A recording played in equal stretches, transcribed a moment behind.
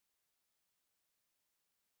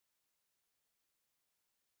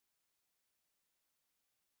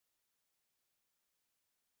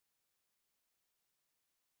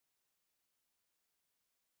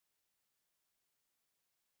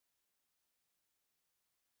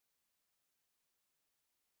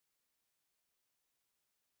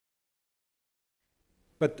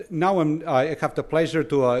But now I have the pleasure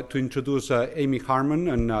to introduce Amy Harmon,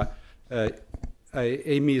 and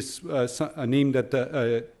Amy is a name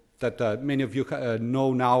that many of you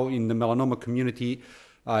know now in the melanoma community.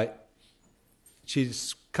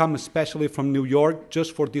 She's come especially from New York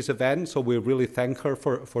just for this event, so we really thank her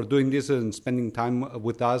for doing this and spending time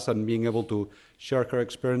with us and being able to share her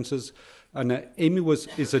experiences. And Amy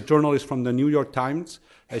is a journalist from the New York Times.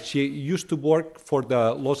 She used to work for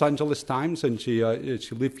the Los Angeles Times, and she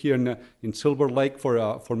lived here in Silver Lake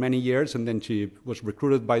for many years, and then she was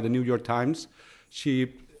recruited by the New York Times.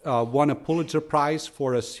 She won a Pulitzer Prize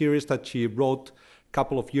for a series that she wrote a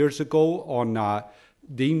couple of years ago on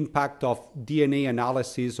the impact of DNA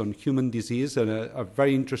analysis on human disease, and a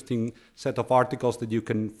very interesting set of articles that you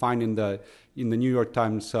can find in the New York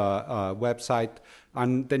Times website.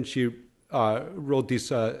 And then she wrote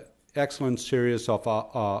this excellent series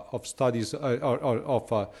of studies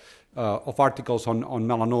of articles on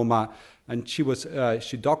melanoma, and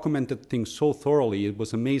she documented things so thoroughly. It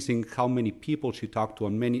was amazing how many people she talked to,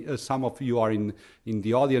 and some of you are in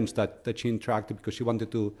the audience that she interacted, because she wanted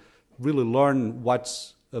to really learn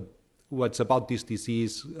what's about this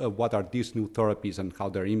disease, what are these new therapies, and how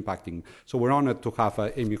they're impacting. So we're honored to have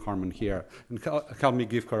Amy Harmon here, and help me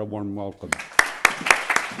give her a warm welcome.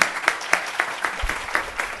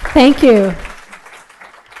 Thank you.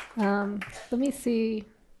 Let me see.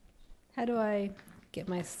 How do I get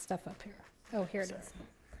my stuff up here? Oh, here it is.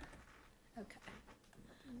 Okay.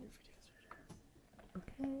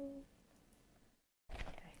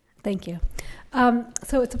 Thank you.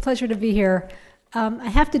 So it's a pleasure to be here. I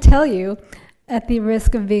have to tell you, at the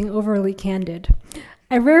risk of being overly candid,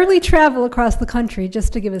 I rarely travel across the country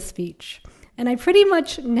just to give a speech. And I pretty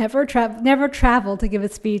much never travel to give a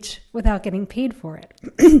speech without getting paid for it.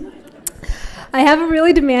 I have a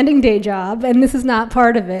really demanding day job, and this is not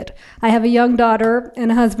part of it. I have a young daughter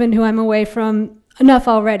and a husband who I'm away from enough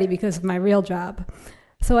already because of my real job.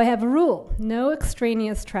 So I have a rule: no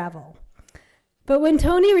extraneous travel. But when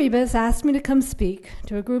Tony Rebus asked me to come speak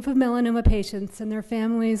to a group of melanoma patients and their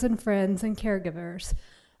families and friends and caregivers,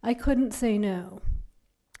 I couldn't say no.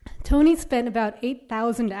 Tony spent about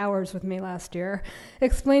 8,000 hours with me last year,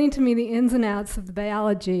 explaining to me the ins and outs of the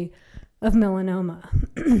biology of melanoma.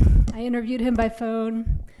 I interviewed him by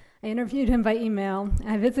phone, I interviewed him by email,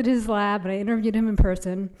 I visited his lab, and I interviewed him in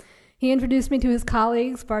person. He introduced me to his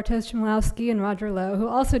colleagues, Bartosz Chmielowski and Roger Lowe, who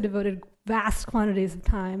also devoted vast quantities of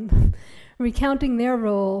time recounting their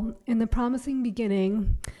role in the promising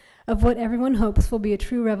beginning of what everyone hopes will be a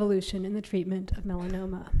true revolution in the treatment of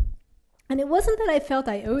melanoma. And it wasn't that I felt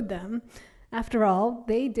I owed them. After all,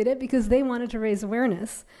 they did it because they wanted to raise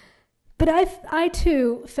awareness. But I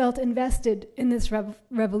too felt invested in this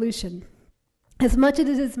revolution, as much as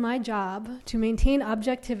it is my job to maintain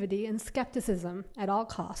objectivity and skepticism at all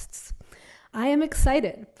costs. I am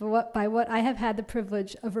excited by what I have had the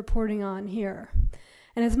privilege of reporting on here.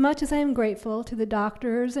 And as much as I am grateful to the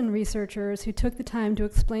doctors and researchers who took the time to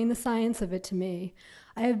explain the science of it to me,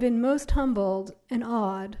 I have been most humbled and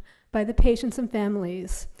awed by the patients and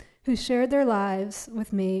families who shared their lives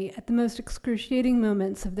with me at the most excruciating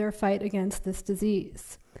moments of their fight against this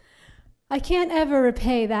disease. I can't ever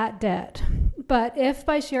repay that debt, but if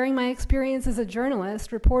by sharing my experience as a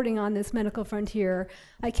journalist reporting on this medical frontier,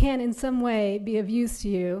 I can in some way be of use to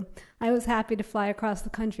you, I was happy to fly across the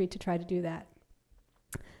country to try to do that.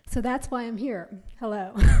 So that's why I'm here.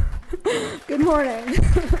 Hello. Good morning.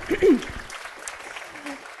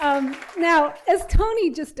 Now, as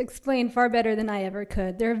Tony just explained far better than I ever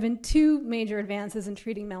could, there have been two major advances in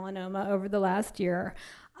treating melanoma over the last year.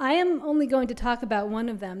 I am only going to talk about one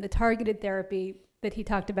of them, the targeted therapy that he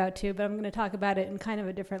talked about too, but I'm going to talk about it in kind of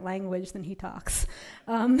a different language than he talks.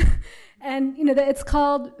 And it's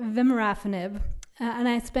called vemurafenib, and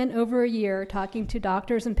I spent over a year talking to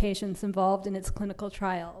doctors and patients involved in its clinical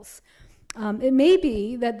trials. It may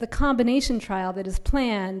be that the combination trial that is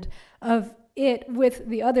planned of it with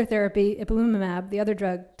the other therapy, ipilimumab, the other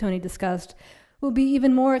drug Tony discussed, will be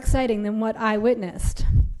even more exciting than what I witnessed.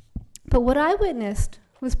 But what I witnessed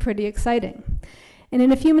was pretty exciting. And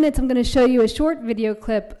in a few minutes, I'm going to show you a short video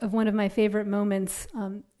clip of one of my favorite moments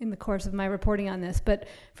in the course of my reporting on this. But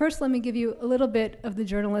first, let me give you a little bit of the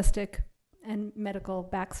journalistic and medical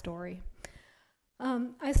backstory.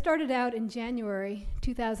 I started out in January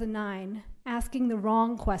 2009 asking the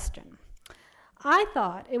wrong question. I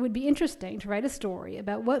thought it would be interesting to write a story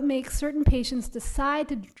about what makes certain patients decide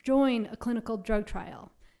to join a clinical drug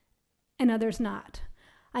trial and others not.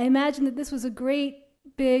 I imagined that this was a great,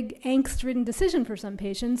 big, angst-ridden decision for some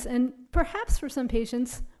patients, and perhaps for some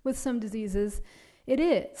patients with some diseases, it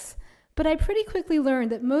is. But I pretty quickly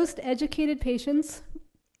learned that most educated patients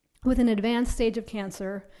with an advanced stage of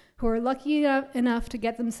cancer who are lucky enough to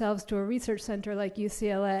get themselves to a research center like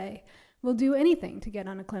UCLA will do anything to get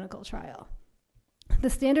on a clinical trial. The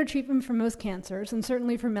standard treatment for most cancers, and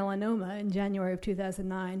certainly for melanoma in January of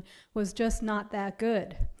 2009, was just not that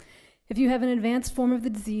good. If you have an advanced form of the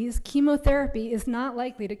disease, chemotherapy is not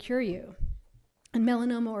likely to cure you, and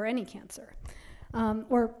melanoma or any cancer,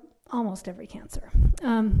 or almost every cancer.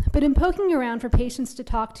 But in poking around for patients to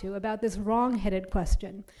talk to about this wrong-headed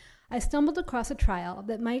question, I stumbled across a trial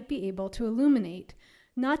that might be able to illuminate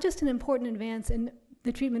not just an important advance in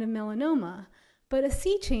the treatment of melanoma, but a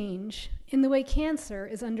sea change in the way cancer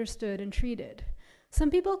is understood and treated. Some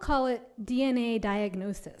people call it DNA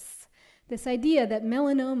diagnosis. This idea that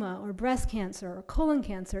melanoma or breast cancer or colon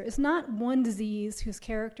cancer is not one disease whose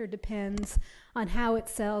character depends on how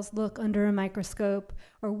its cells look under a microscope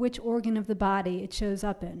or which organ of the body it shows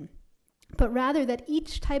up in, but rather that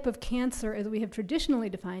each type of cancer, as we have traditionally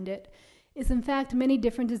defined it, is in fact many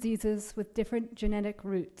different diseases with different genetic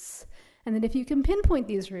roots, and that if you can pinpoint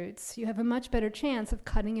these roots, you have a much better chance of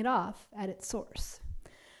cutting it off at its source.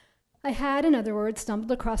 I had, in other words,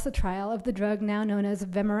 stumbled across the trial of the drug now known as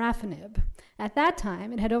vemurafenib. At that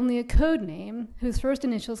time, it had only a code name whose first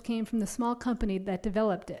initials came from the small company that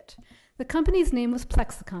developed it. The company's name was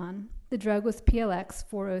Plexicon. The drug was PLX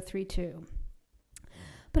 4032.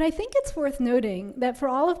 But I think it's worth noting that for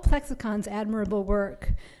all of Plexicon's admirable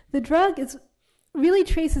work, the drug really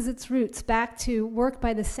traces its roots back to work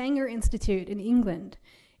by the Sanger Institute in England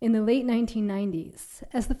in the late 1990s.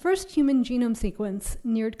 As the first human genome sequence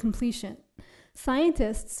neared completion,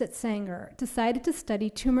 scientists at Sanger decided to study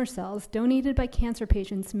tumor cells donated by cancer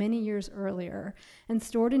patients many years earlier and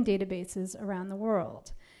stored in databases around the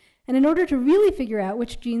world. And in order to really figure out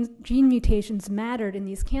which gene mutations mattered in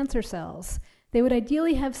these cancer cells, they would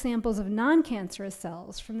ideally have samples of non-cancerous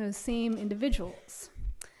cells from those same individuals.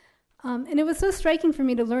 And it was so striking for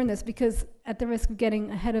me to learn this because, at the risk of getting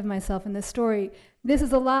ahead of myself in this story, this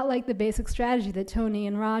is a lot like the basic strategy that Tony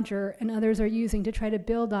and Roger and others are using to try to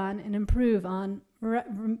build on and improve on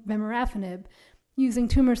vemurafenib, using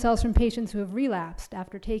tumor cells from patients who have relapsed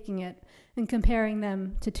after taking it and comparing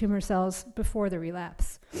them to tumor cells before the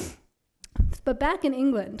relapse. But back in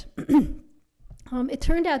England, it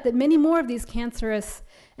turned out that many more of these cancerous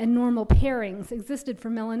and normal pairings existed for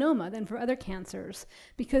melanoma than for other cancers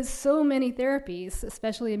because so many therapies,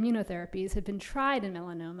 especially immunotherapies, had been tried in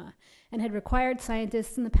melanoma and had required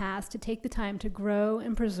scientists in the past to take the time to grow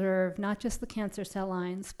and preserve not just the cancer cell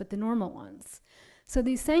lines, but the normal ones. So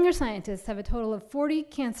these Sanger scientists have a total of 40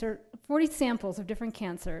 samples of different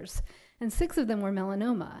cancers, and 6 of them were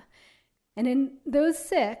melanoma. And in those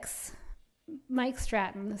 6, Mike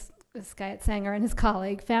Stratton, this guy at Sanger, and his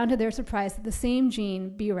colleague found to their surprise that the same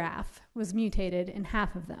gene, BRAF, was mutated in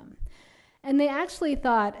half of them. And they actually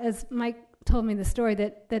thought, as Mike told me the story,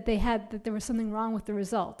 that there was something wrong with the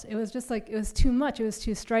result. It was just like, it was too much, it was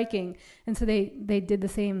too striking. And so they did the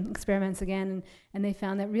same experiments again, and they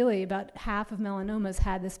found that really about half of melanomas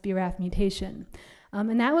had this BRAF mutation.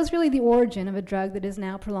 And that was really the origin of a drug that is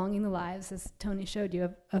now prolonging the lives, as Tony showed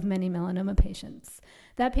you, of many melanoma patients.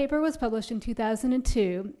 That paper was published in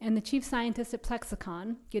 2002, and the chief scientist at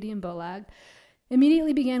Plexicon, Gideon Bolag,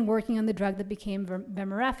 immediately began working on the drug that became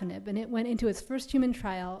vemurafenib, and it went into its first human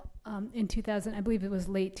trial in 2000, I believe it was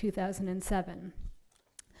late 2007.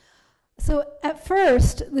 So at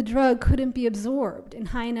first, the drug couldn't be absorbed in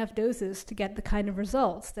high enough doses to get the kind of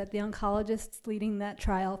results that the oncologists leading that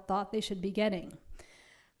trial thought they should be getting.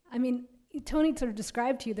 I mean, Tony sort of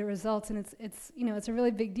described to you the results, and it's a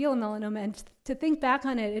really big deal in melanoma. And to think back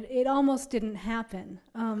on it, it almost didn't happen.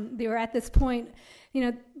 They were at this point,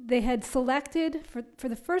 they had selected for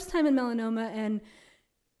the first time in melanoma, and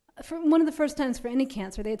for one of the first times for any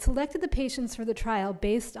cancer, they had selected the patients for the trial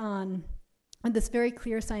based on this very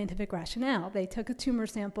clear scientific rationale. They took a tumor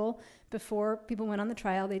sample before people went on the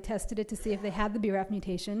trial. They tested it to see if they had the BRAF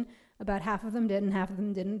mutation. About half of them did and half of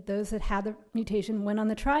them didn't. Those that had the mutation went on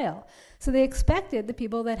the trial. So they expected the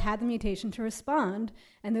people that had the mutation to respond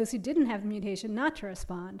and those who didn't have the mutation not to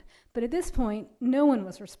respond. But at this point, no one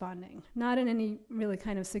was responding, not in any really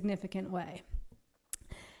kind of significant way.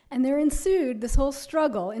 And there ensued this whole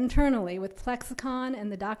struggle internally with Plexicon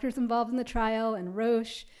and the doctors involved in the trial and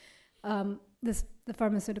Roche, the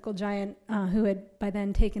pharmaceutical giant who had by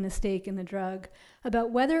then taken a stake in the drug,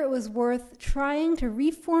 about whether it was worth trying to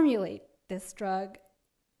reformulate this drug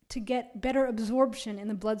to get better absorption in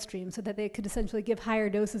the bloodstream so that they could essentially give higher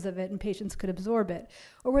doses of it and patients could absorb it,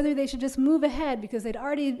 or whether they should just move ahead because they'd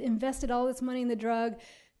already invested all this money in the drug,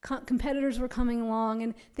 competitors were coming along,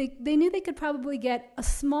 and they knew they could probably get a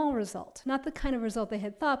small result, not the kind of result they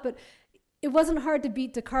had thought, but it wasn't hard to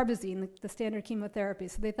beat dacarbazine, the standard chemotherapy.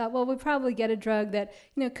 So they thought, well, we'll probably get a drug that,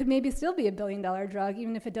 could maybe still be $1 billion drug,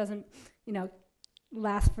 even if it doesn't,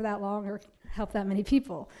 last for that long or help that many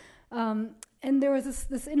people. And there was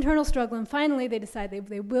this internal struggle, and finally they decided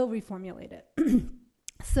they will reformulate it.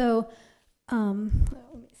 So let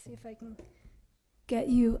me see if I can get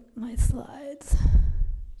you my slides.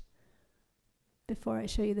 Before I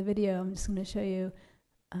show you the video, I'm just going to show you...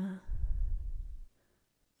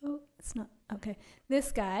 it's not, okay.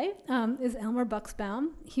 This guy is Elmer Buxbaum.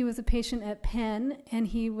 He was a patient at Penn, and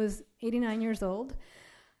he was 89 years old.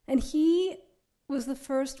 And he was the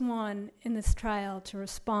first one in this trial to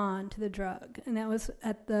respond to the drug. And that was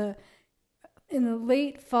in the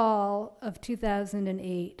late fall of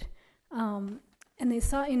 2008. And they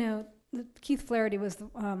saw, Keith Flaherty was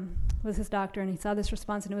his doctor, and he saw this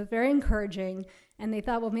response, and it was very encouraging. And they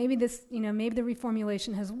thought, well, maybe maybe the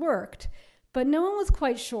reformulation has worked. But no one was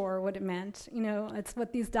quite sure what it meant. It's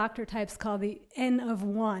what these doctor types call the N of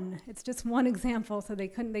 1. It's just one example, so they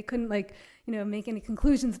couldn't make any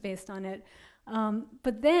conclusions based on it.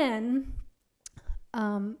 But then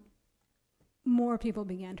more people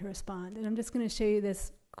began to respond. And I'm just going to show you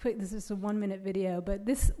this quick. This is a 1-minute video. But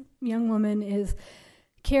this young woman is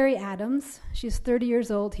Carrie Adams. She's 30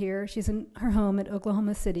 years old here. She's in her home at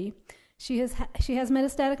Oklahoma City. She has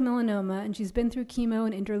metastatic melanoma, and she's been through chemo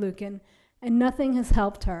and interleukin, and nothing has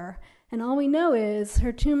helped her. And all we know is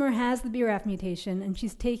her tumor has the BRAF mutation, and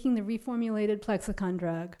she's taking the reformulated Plexicon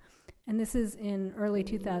drug. And this is in early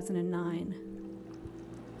 2009.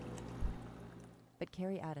 But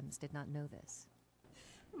Carrie Adams did not know this.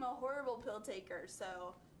 I'm a horrible pill taker,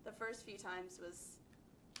 so the first few times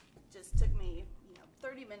just took me,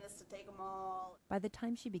 30 minutes to take them all. By the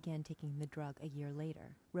time she began taking the drug a year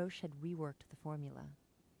later, Roche had reworked the formula.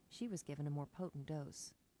 She was given a more potent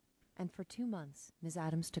dose. And for 2 months, Ms.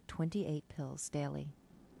 Adams took 28 pills daily.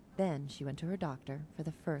 Then she went to her doctor for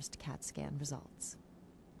the first CAT scan results.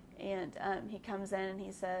 And he comes in and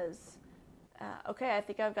he says, okay, I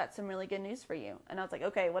think I've got some really good news for you. And I was like,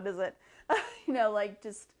 okay, what is it?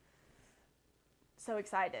 Just so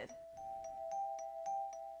excited.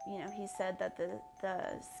 He said that the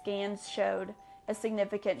scans showed a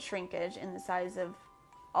significant shrinkage in the size of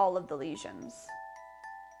all of the lesions.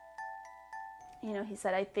 He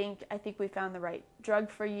said, I think we found the right drug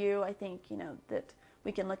for you. I think, that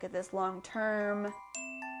we can look at this long term.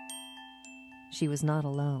 She was not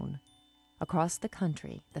alone. Across the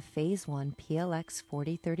country, the Phase 1 PLX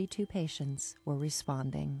 4032 patients were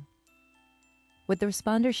responding. What the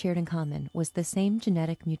responders shared in common was the same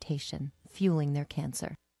genetic mutation fueling their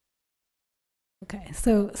cancer. Okay,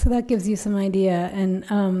 so that gives you some idea.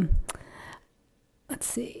 And let's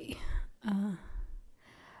see.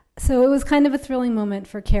 So it was kind of a thrilling moment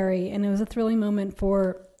for Carrie, and it was a thrilling moment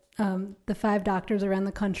for the 5 doctors around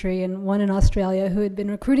the country and one in Australia who had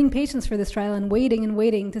been recruiting patients for this trial and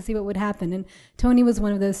waiting to see what would happen. And Tony was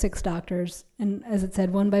one of those 6 doctors, and as it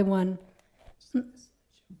said, one by one.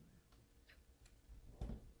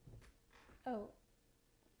 Oh.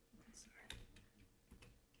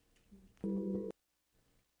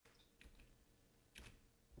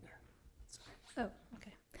 Oh,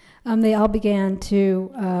 okay. They all began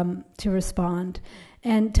to respond.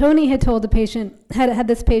 And Tony had told the patient, had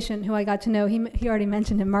this patient who I got to know, he already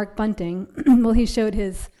mentioned him, Mark Bunting. Well, he showed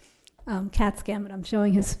his CAT scan, but I'm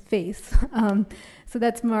showing his face. So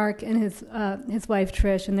that's Mark and his wife,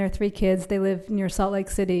 Trish, and their 3 kids. They live near Salt Lake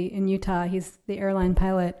City in Utah. He's the airline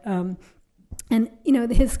pilot. And,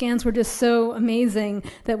 his scans were just so amazing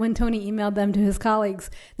that when Tony emailed them to his colleagues,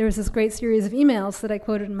 there was this great series of emails that I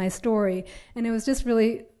quoted in my story. And it was just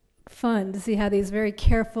really fun to see how these very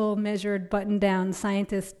careful, measured, buttoned-down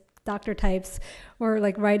scientist doctor types were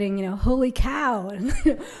writing, holy cow. And,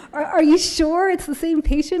 are you sure it's the same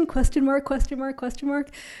patient? Question mark, question mark, question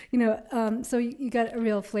mark. So you got a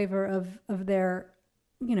real flavor of their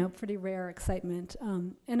pretty rare excitement.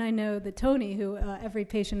 And I know that Tony, who every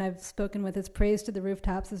patient I've spoken with has praised to the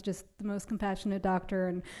rooftops, is just the most compassionate doctor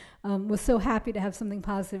and was so happy to have something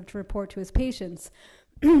positive to report to his patients.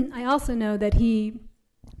 I also know that he,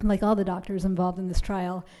 like all the doctors involved in this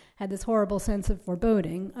trial, had this horrible sense of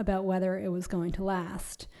foreboding about whether it was going to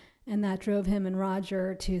last. And that drove him and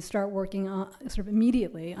Roger to start working on, sort of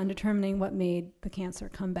immediately on determining what made the cancer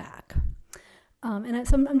come back. So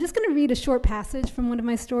I'm just going to read a short passage from one of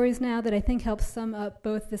my stories now that I think helps sum up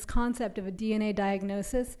both this concept of a DNA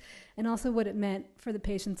diagnosis and also what it meant for the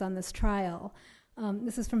patients on this trial.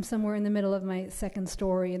 This is from somewhere in the middle of my second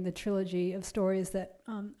story in the trilogy of stories that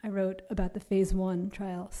I wrote about the phase 1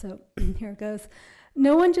 trial. So here it goes.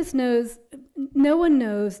 No one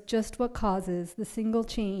knows just what causes the single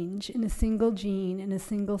change in a single gene in a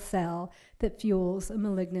single cell that fuels a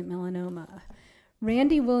malignant melanoma.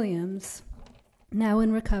 Randy Williams, now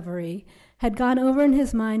in recovery, had gone over in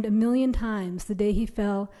his mind 1,000,000 times the day he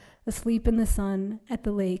fell asleep in the sun at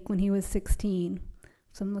the lake when he was 16.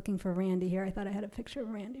 So I'm looking for Randy here. I thought I had a picture of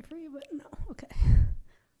Randy for you, but no. Okay.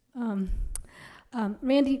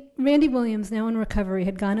 Randy Williams, now in recovery,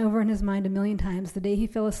 had gone over in his mind 1,000,000 times the day he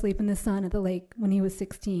fell asleep in the sun at the lake when he was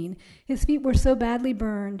 16. His feet were so badly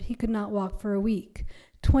burned he could not walk for a week.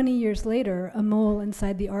 20 years later, a mole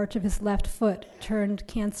inside the arch of his left foot turned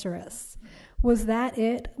cancerous. Was that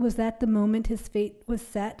it? Was that the moment his fate was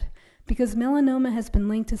set? Because melanoma has been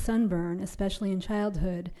linked to sunburn, especially in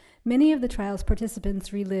childhood, many of the trial's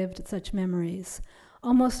participants relived such memories.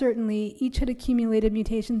 Almost certainly, each had accumulated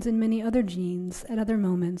mutations in many other genes at other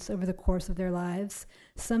moments over the course of their lives.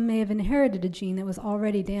 Some may have inherited a gene that was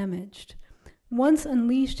already damaged. Once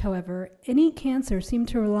unleashed, however, any cancer seemed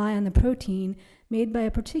to rely on the protein made by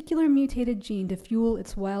a particular mutated gene to fuel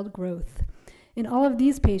its wild growth. In all of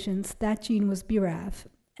these patients, that gene was BRAF,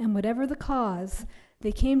 and whatever the cause,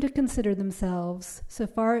 they came to consider themselves, so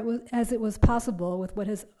far as it was possible with what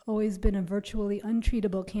has always been a virtually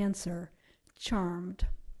untreatable cancer, charmed.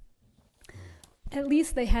 At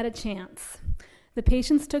least they had a chance. The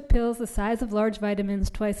patients took pills the size of large vitamins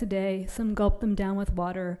twice a day. Some gulped them down with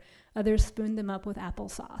water. Others spooned them up with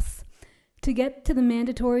applesauce. To get to the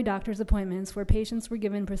mandatory doctor's appointments where patients were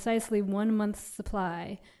given precisely 1 month's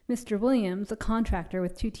supply, Mr. Williams, a contractor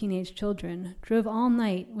with 2 teenage children, drove all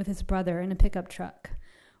night with his brother in a pickup truck.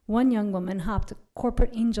 One young woman hopped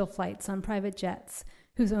corporate angel flights on private jets,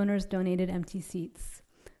 whose owners donated empty seats.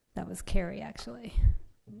 That was Carrie, actually.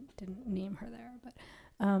 Didn't name her there, but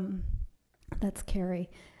that's Carrie.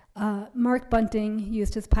 Mark Bunting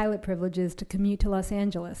used his pilot privileges to commute to Los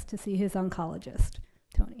Angeles to see his oncologist,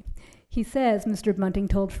 Tony. He says, Mr. Bunting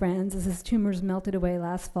told friends as his tumors melted away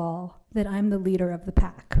last fall, that I'm the leader of the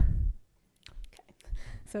pack. Okay,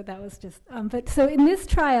 so that was just, so in this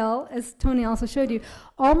trial, as Tony also showed you,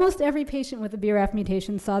 almost every patient with a BRAF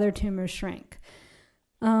mutation saw their tumors shrink.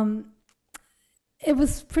 It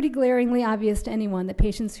was pretty glaringly obvious to anyone that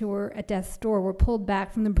patients who were at death's door were pulled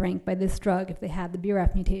back from the brink by this drug if they had the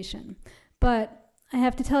BRAF mutation. But I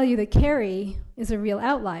have to tell you that Carrie is a real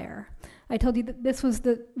outlier. I told you that this was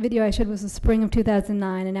the video I showed was the spring of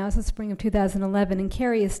 2009, and now it's the spring of 2011, and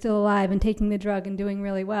Carrie is still alive and taking the drug and doing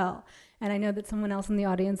really well. And I know that someone else in the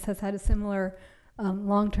audience has had a similar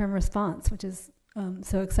long-term response, which is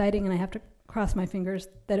so exciting, and I have to cross my fingers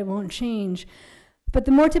that it won't change. But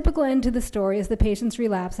the more typical end to the story is the patients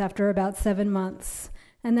relapse after about 7 months.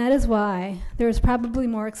 And that is why there is probably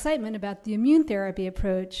more excitement about the immune therapy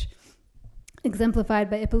approach exemplified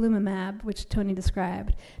by ipilimumab, which Tony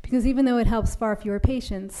described. Because even though it helps far fewer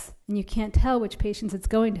patients, and you can't tell which patients it's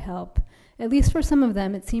going to help, at least for some of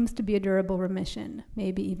them, it seems to be a durable remission,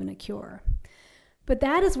 maybe even a cure. But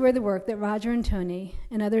that is where the work that Roger and Tony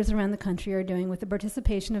and others around the country are doing with the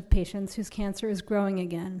participation of patients whose cancer is growing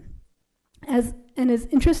again. As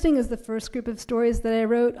interesting as the first group of stories that I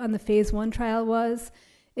wrote on the phase 1 trial was,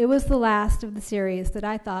 it was the last of the series that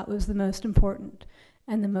I thought was the most important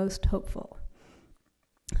and the most hopeful.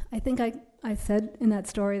 I think I said in that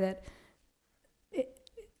story that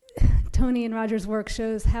Tony and Roger's work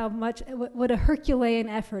shows how much, what a Herculean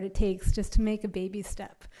effort it takes just to make a baby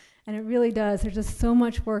step. And it really does. There's just so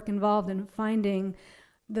much work involved in finding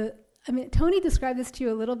Tony described this to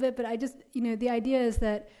you a little bit, but the idea is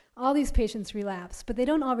that all these patients relapse, but they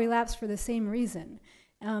don't all relapse for the same reason.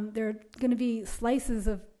 There are going to be slices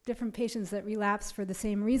of different patients that relapse for the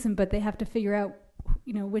same reason, but they have to figure out,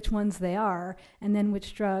 which ones they are, and then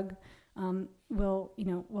which drug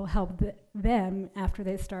will help them after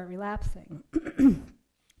they start relapsing.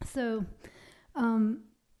 So I'm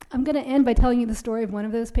going to end by telling you the story of one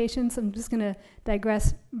of those patients. I'm just going to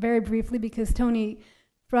digress very briefly because Tony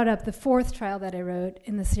brought up the 4th trial that I wrote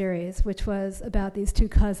in the series, which was about these 2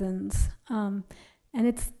 cousins. And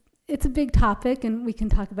it's a big topic, and we can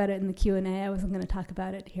talk about it in the Q&A. I wasn't going to talk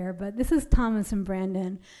about it here, but this is Thomas and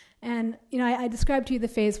Brandon. And I described to you the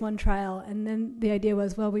phase 1 trial, and then the idea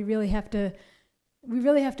was, well, we really have to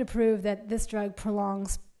prove that this drug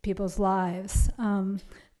prolongs people's lives.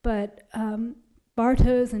 But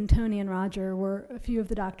Bartos and Tony and Roger were a few of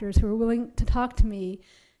the doctors who were willing to talk to me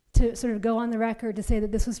to sort of go on the record to say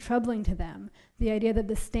that this was troubling to them. The idea that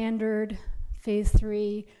the standard phase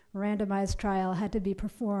 3 randomized trial had to be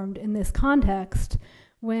performed in this context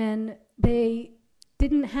when they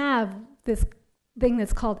didn't have this thing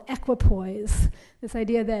that's called equipoise, this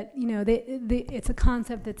idea that, it's a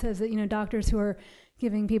concept that says that, doctors who are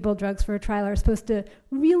giving people drugs for a trial are supposed to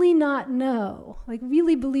really not know, like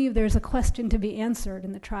really believe there's a question to be answered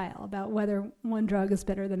in the trial about whether one drug is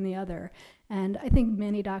better than the other. And I think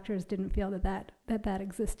many doctors didn't feel that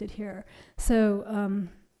existed here. So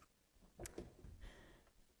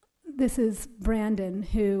this is Brandon,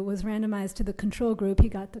 who was randomized to the control group. He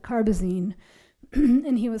got the carbazine,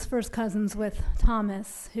 and he was first cousins with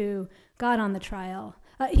Thomas, who got on the trial.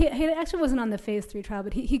 He actually wasn't on the phase 3 trial,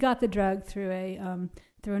 but he got the drug through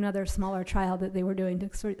through another smaller trial that they were doing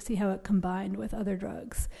to sort of see how it combined with other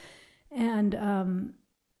drugs. And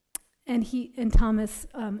Thomas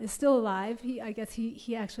is still alive. I guess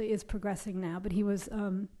he actually is progressing now, but he was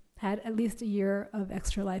had at least a year of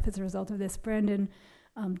extra life as a result of this. Brandon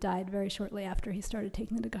died very shortly after he started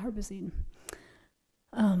taking the dacarbazine.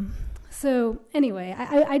 So anyway,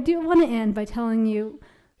 I do want to end by telling you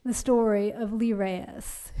the story of Lee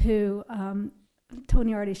Reyes, who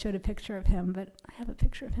Tony already showed a picture of him, but I have a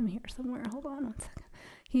picture of him here somewhere. Hold on one second.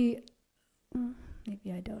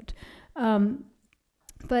 Maybe I don't.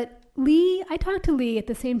 But Lee, I talked to Lee at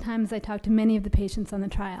the same time as I talked to many of the patients on the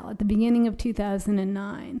trial at the beginning of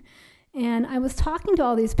 2009. And I was talking to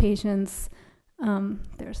all these patients.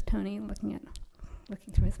 There's Tony looking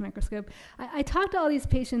through his microscope. I talked to all these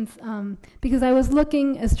patients because I was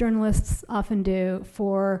looking, as journalists often do,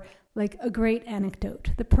 for like a great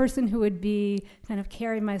anecdote, the person who would be kind of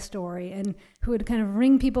carry my story and who would kind of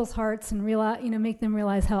wring people's hearts and realize, make them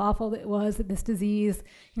realize how awful it was that this disease,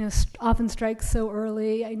 often strikes so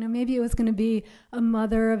early. Maybe it was going to be a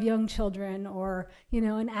mother of young children, or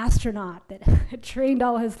an astronaut that had trained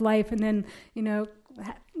all his life and then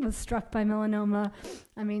was struck by melanoma.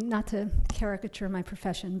 I mean, not to caricature my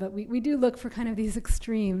profession, but we do look for kind of these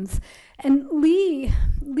extremes. And Lee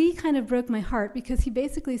kind of broke my heart, because he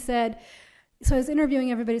basically said, so I was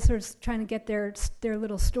interviewing everybody, sort of trying to get their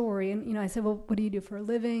little story. And, I said, well, what do you do for a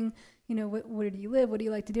living? Where do you live? What do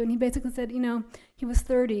you like to do? And he basically said, he was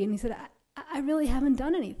 30, and he said, I really haven't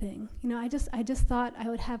done anything. I just thought I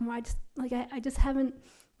would have more. I just haven't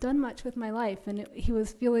done much with my life. And he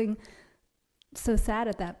was feeling so sad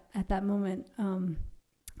at that moment.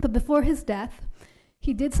 But before his death,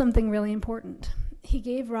 he did something really important. He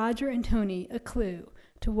gave Roger and Tony a clue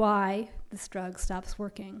to why this drug stops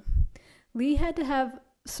working. Lee had to have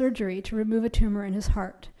surgery to remove a tumor in his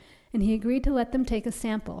heart, and he agreed to let them take a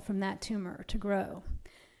sample from that tumor to grow.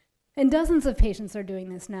 And dozens of patients are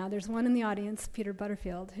doing this now. There's one in the audience, Peter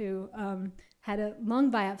Butterfield, who had a lung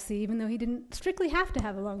biopsy, even though he didn't strictly have to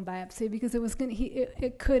have a lung biopsy, because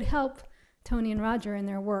it could help Tony and Roger in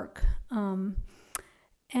their work.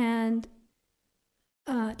 And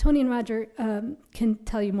Tony and Roger can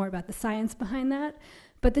tell you more about the science behind that.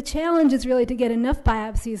 But the challenge is really to get enough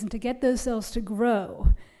biopsies and to get those cells to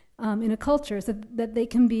grow in a culture so that they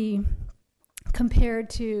can be compared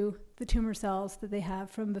to the tumor cells that they have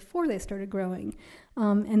from before they started growing,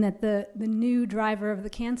 and that the new driver of the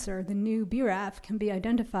cancer, the new BRAF, can be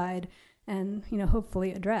identified and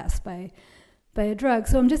hopefully addressed by a drug.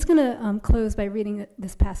 So I'm just going to close by reading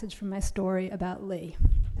this passage from my story about Lee.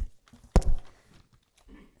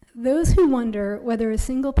 Those who wonder whether a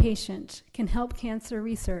single patient can help cancer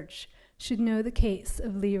research should know the case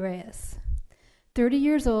of Lee Reyes. 30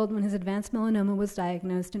 years old when his advanced melanoma was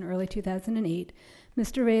diagnosed in early 2008,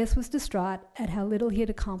 Mr. Reyes was distraught at how little he had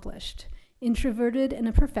accomplished. Introverted and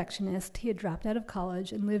a perfectionist, he had dropped out of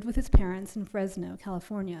college and lived with his parents in Fresno,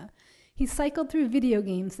 California. He cycled through video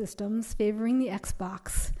game systems, favoring the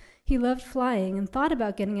Xbox. He loved flying and thought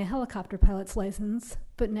about getting a helicopter pilot's license,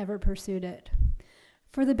 but never pursued it.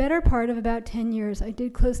 For the better part of about 10 years, I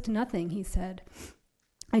did close to nothing, he said.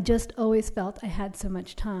 I just always felt I had so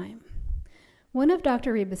much time. One of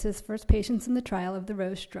Dr. Rebus's first patients in the trial of the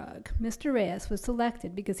Roche drug, Mr. Reyes, was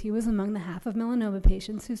selected because he was among the half of melanoma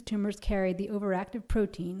patients whose tumors carried the overactive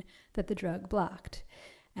protein that the drug blocked.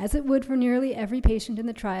 As it would for nearly every patient in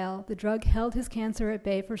the trial, the drug held his cancer at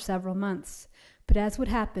bay for several months, but as would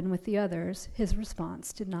happen with the others, his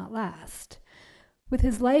response did not last. With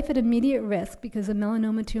his life at immediate risk because a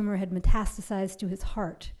melanoma tumor had metastasized to his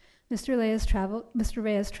heart, Mr. Reyes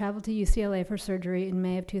traveled to UCLA for surgery in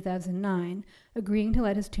May of 2009, agreeing to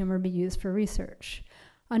let his tumor be used for research.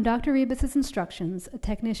 On Dr. Rebus's instructions, a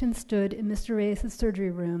technician stood in Mr. Reyes' surgery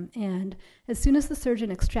room and, as soon as the surgeon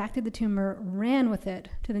extracted the tumor, ran with it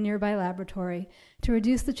to the nearby laboratory to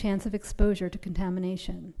reduce the chance of exposure to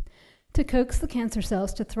contamination. To coax the cancer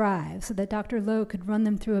cells to thrive so that Dr. Lowe could run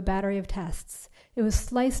them through a battery of tests, it was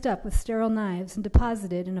sliced up with sterile knives and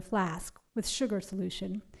deposited in a flask with sugar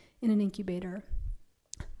solution in an incubator.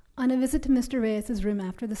 On a visit to Mr. Reyes' room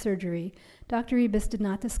after the surgery, Dr. Rebus did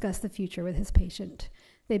not discuss the future with his patient.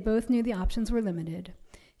 They both knew the options were limited.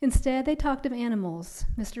 Instead, they talked of animals,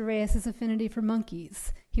 Mr. Reyes' affinity for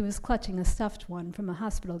monkeys. He was clutching a stuffed one from a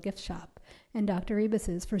hospital gift shop, and Dr.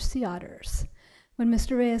 Rebus's for sea otters. When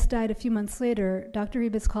Mr. Reyes died a few months later, Dr.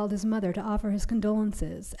 Rebus called his mother to offer his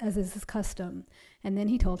condolences, as is his custom, and then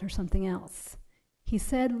he told her something else. He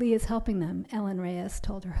said Lee is helping them, Ellen Reyes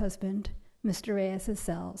told her husband. Mr. Reyes'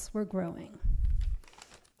 cells were growing.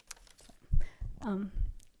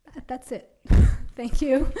 That's it. Thank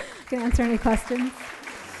you. Can answer any questions.